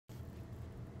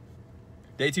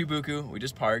Day 2 Buku. We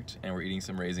just parked and we're eating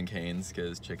some Raisin Canes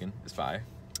because chicken is fire.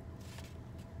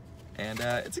 And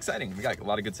it's exciting. We got a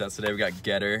lot of good sets today. We got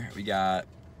Getter. We got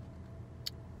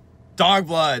Dog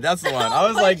Blood. That's the one. I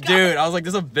was like, dude, I was like,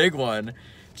 this is a big one.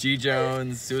 G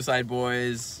Jones, Suicide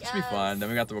Boys. It should be fun. Then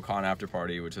we got the Wakaan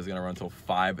Afterparty, which is gonna run until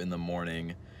 5 in the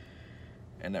morning.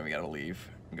 And then we gotta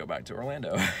leave and go back to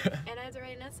Orlando. And I have to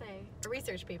write an essay, a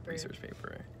research paper. Research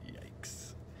paper.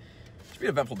 Yikes. Should be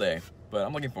an eventful day, but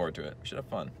I'm looking forward to it. We should have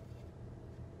fun.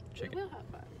 Chicken. We will have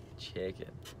fun.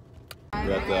 Chicken.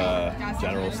 We're at the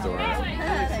general store. Oh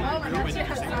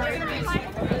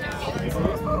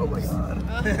my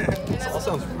god. This all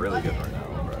sounds really good right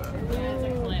now, bro.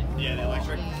 Yeah, the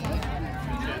electric.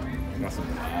 Got some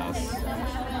gas.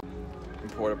 In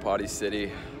Porta Potty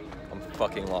City. I'm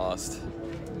fucking lost.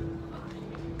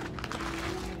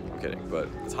 I'm kidding, but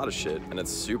it's hot as shit and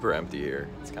it's super empty here.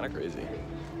 It's kind of crazy.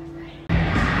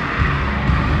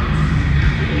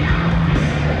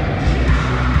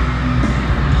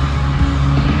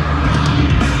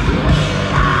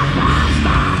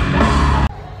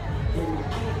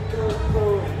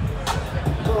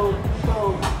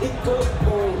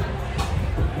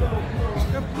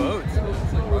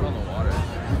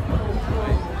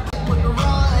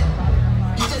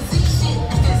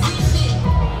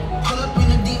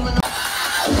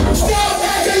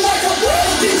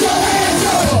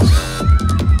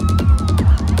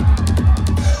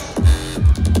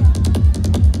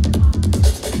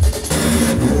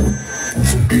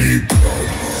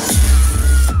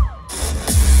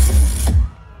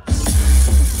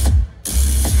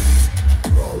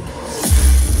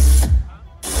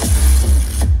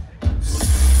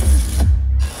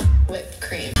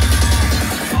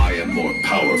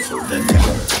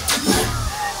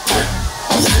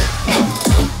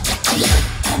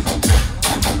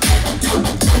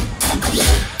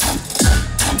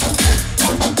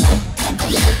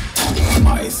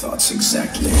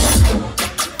 Exactly.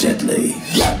 Deadly.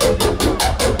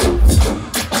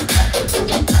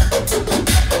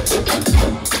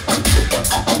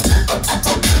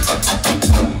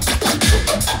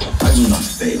 I will not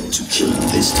fail to kill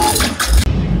this time.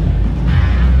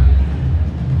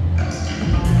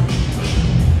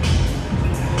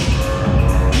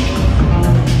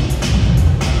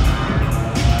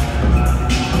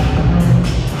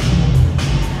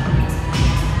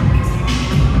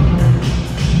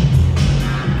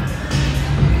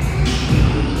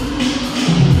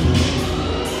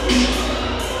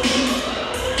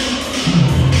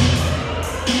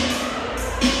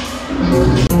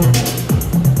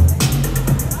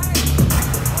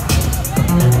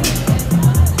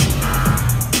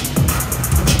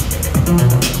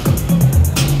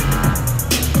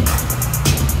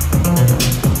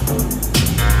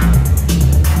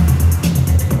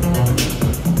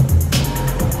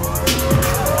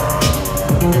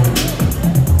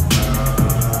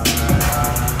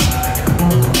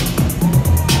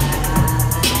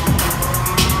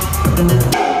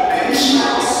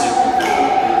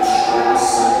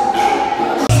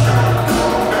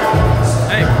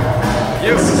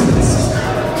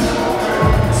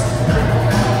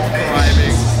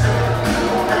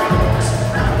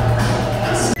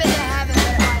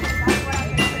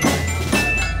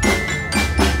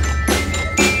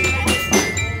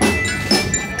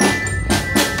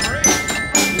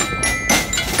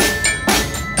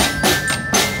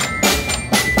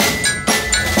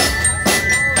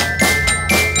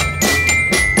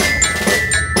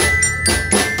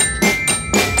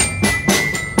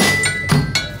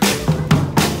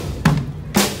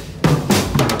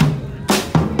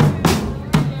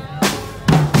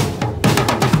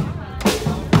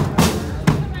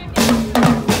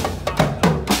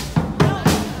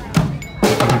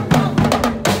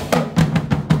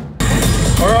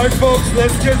 Alright folks,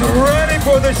 let's get ready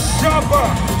for the shopper!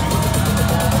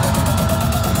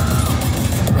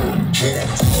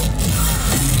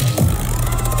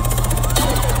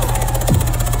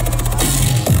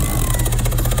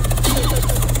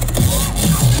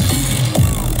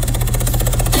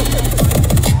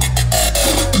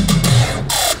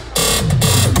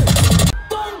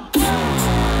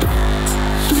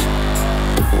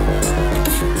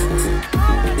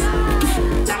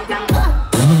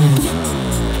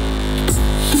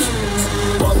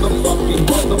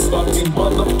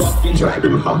 Motherfucking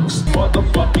Dragon Hunks,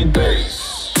 motherfucking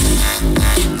bass.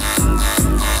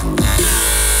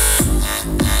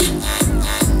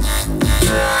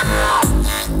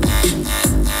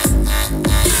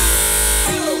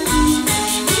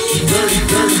 Dirty,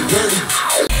 dirty, dirty.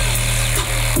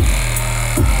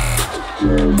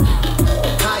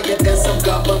 Higher than some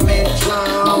government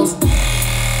clowns.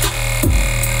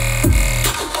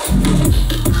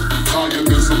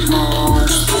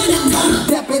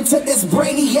 listen to this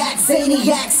brainiac,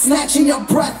 zaniac, snatching your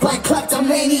breath like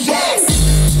kleptomaniacs.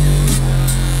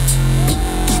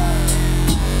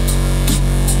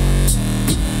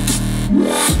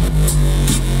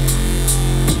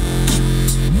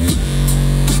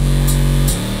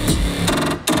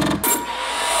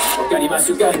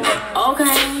 Okay.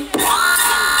 Okay.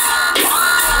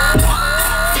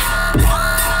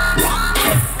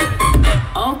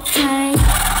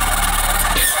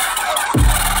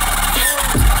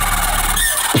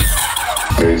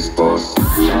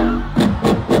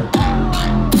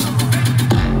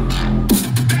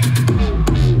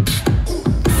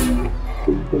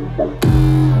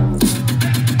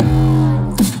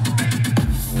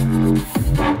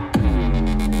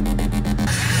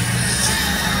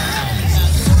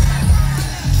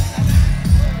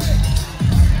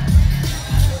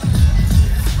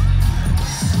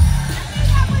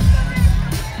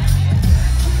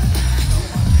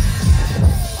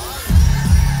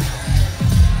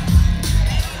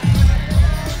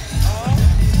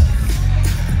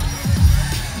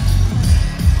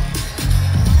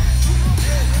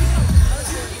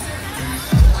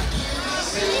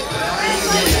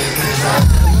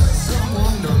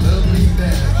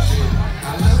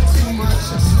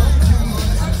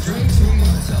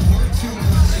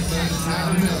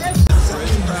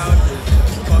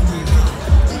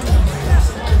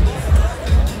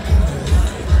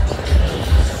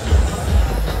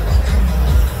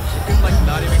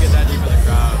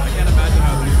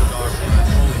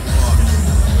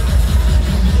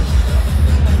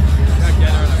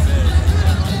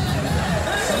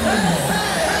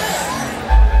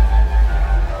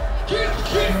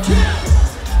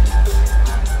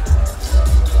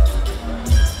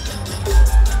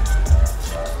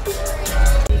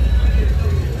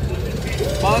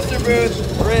 Monster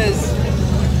booth, Riz.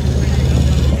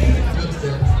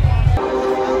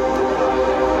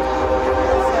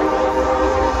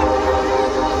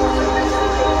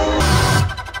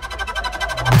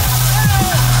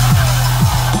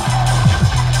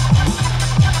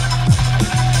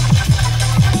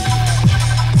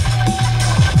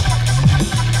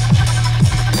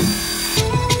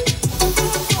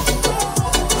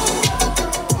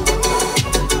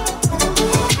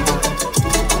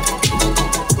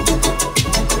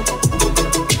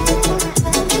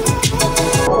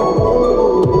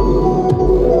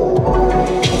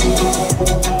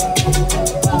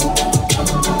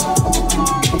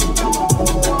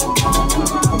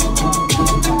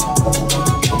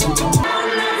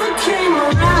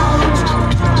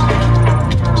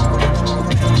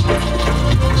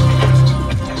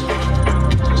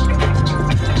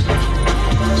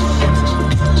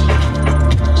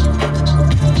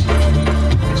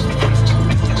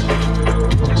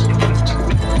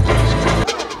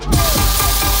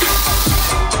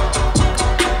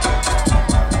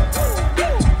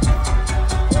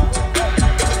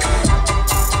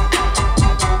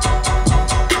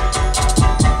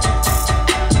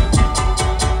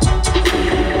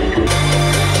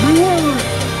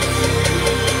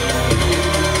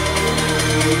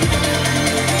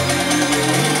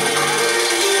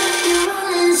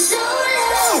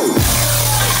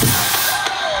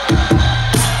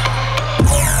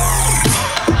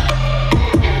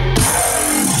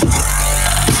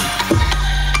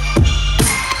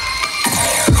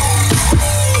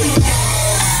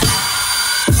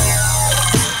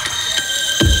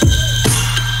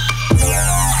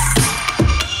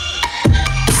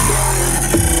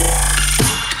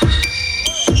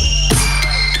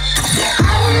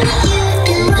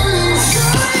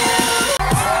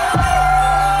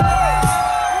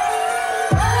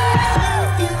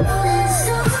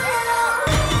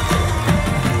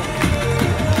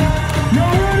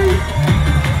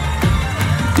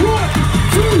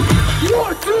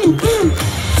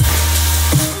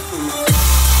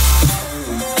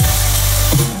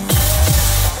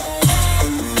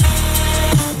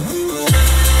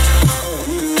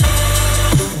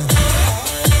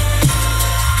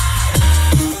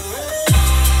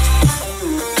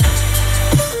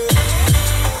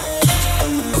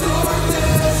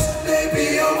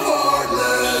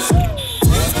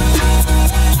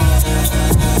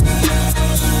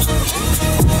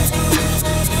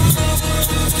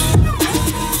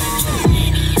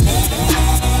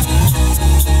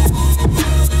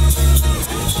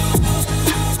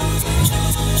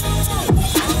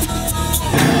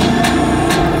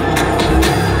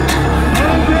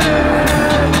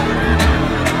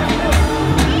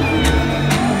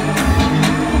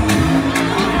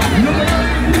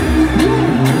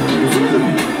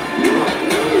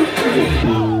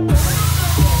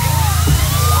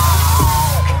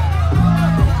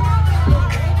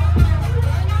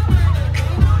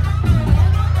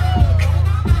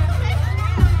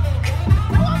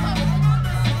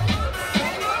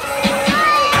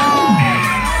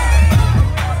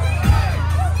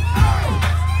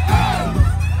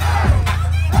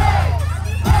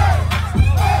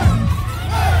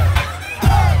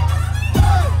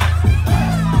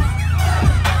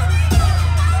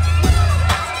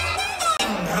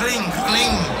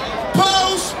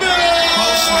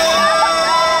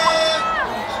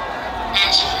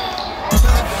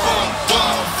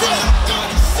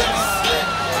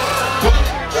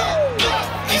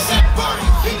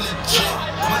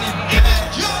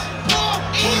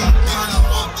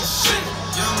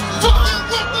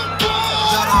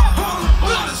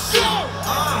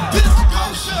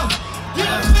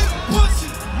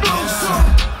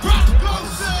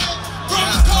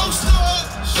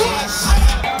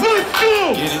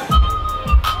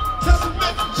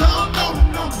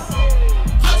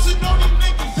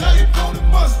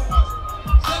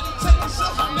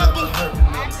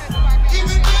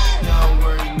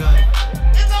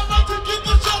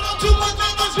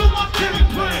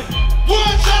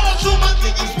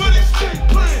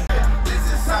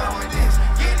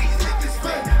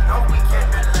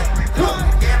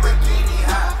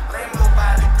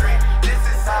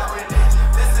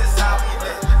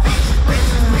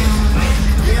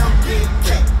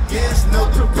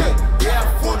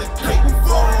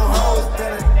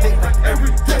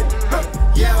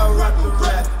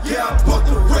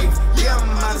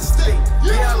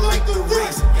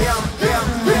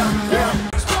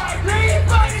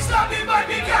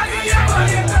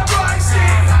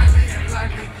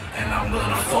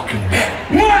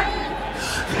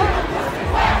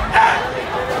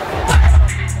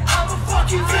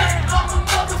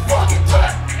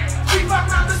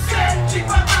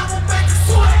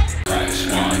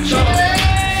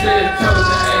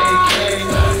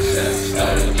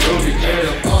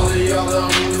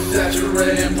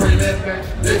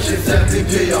 it's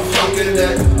FTP, I'm fucking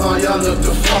that. Y'all look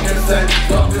the fucking same.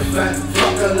 Fuck the fan,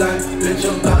 fuck a line. Bitch,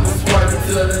 I'm about to swerve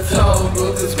until the toll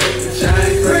booth is great.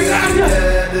 Chain, bring out the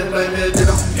head, and play me,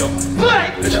 nigga. Yo,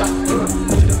 bitch,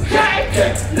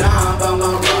 okay. Now I'm on my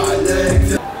right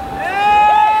leg.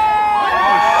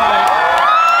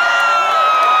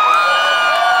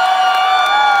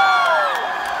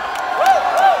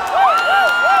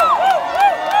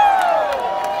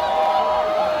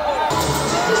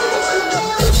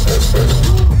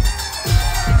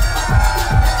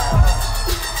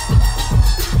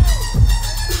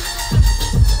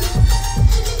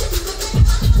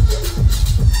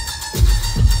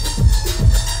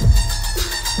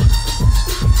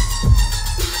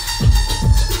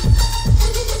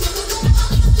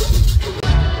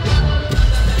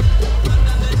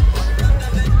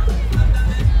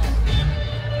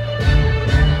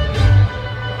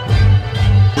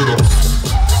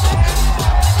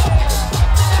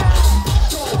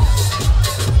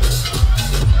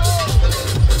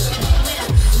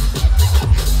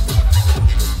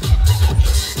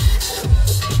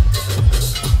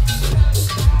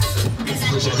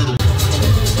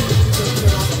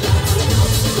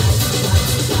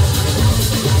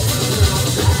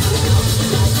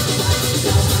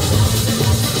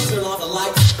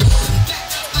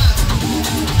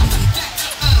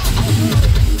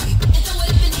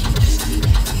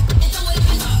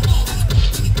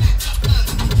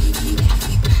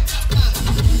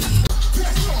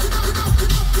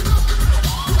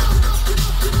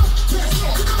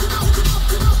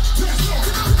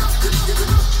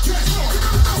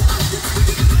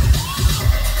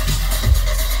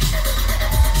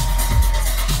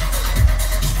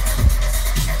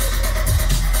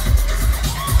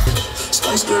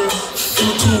 Spice girl, in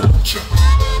the cool.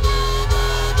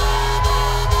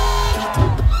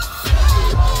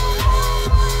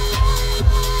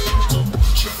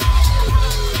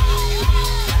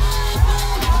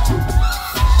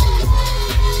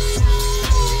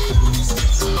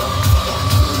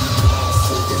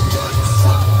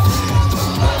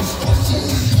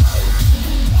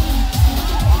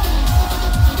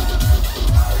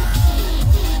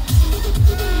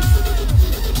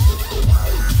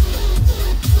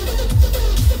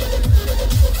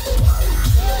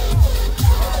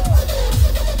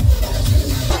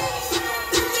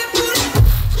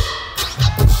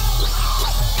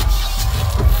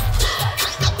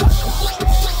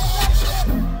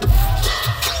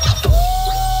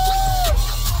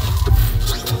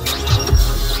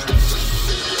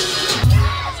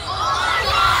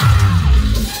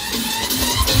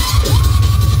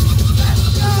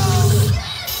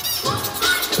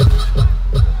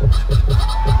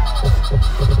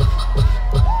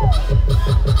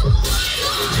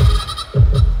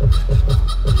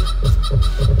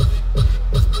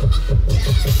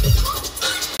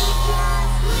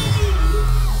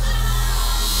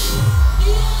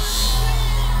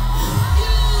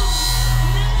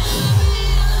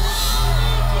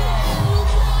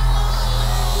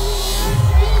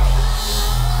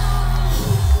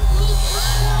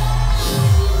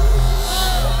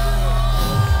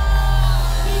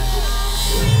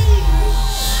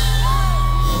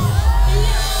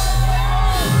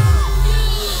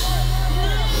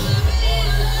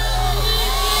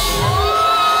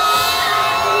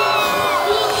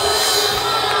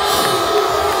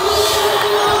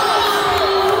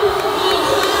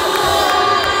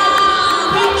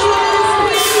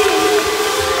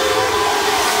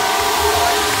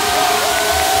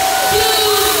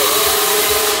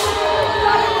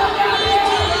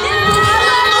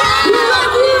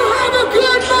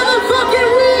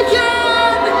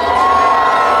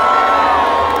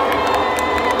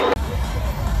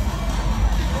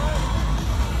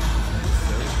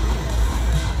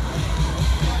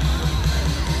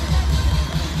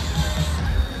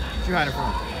 You hide it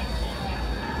from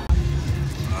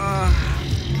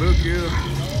Buku,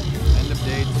 end of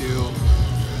day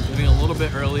 2. Leaving a little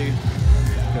bit early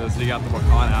because we got the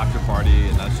Wakaan Afterparty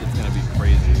and that shit's gonna be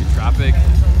crazy. Traffic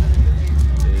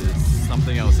is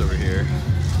something else over here.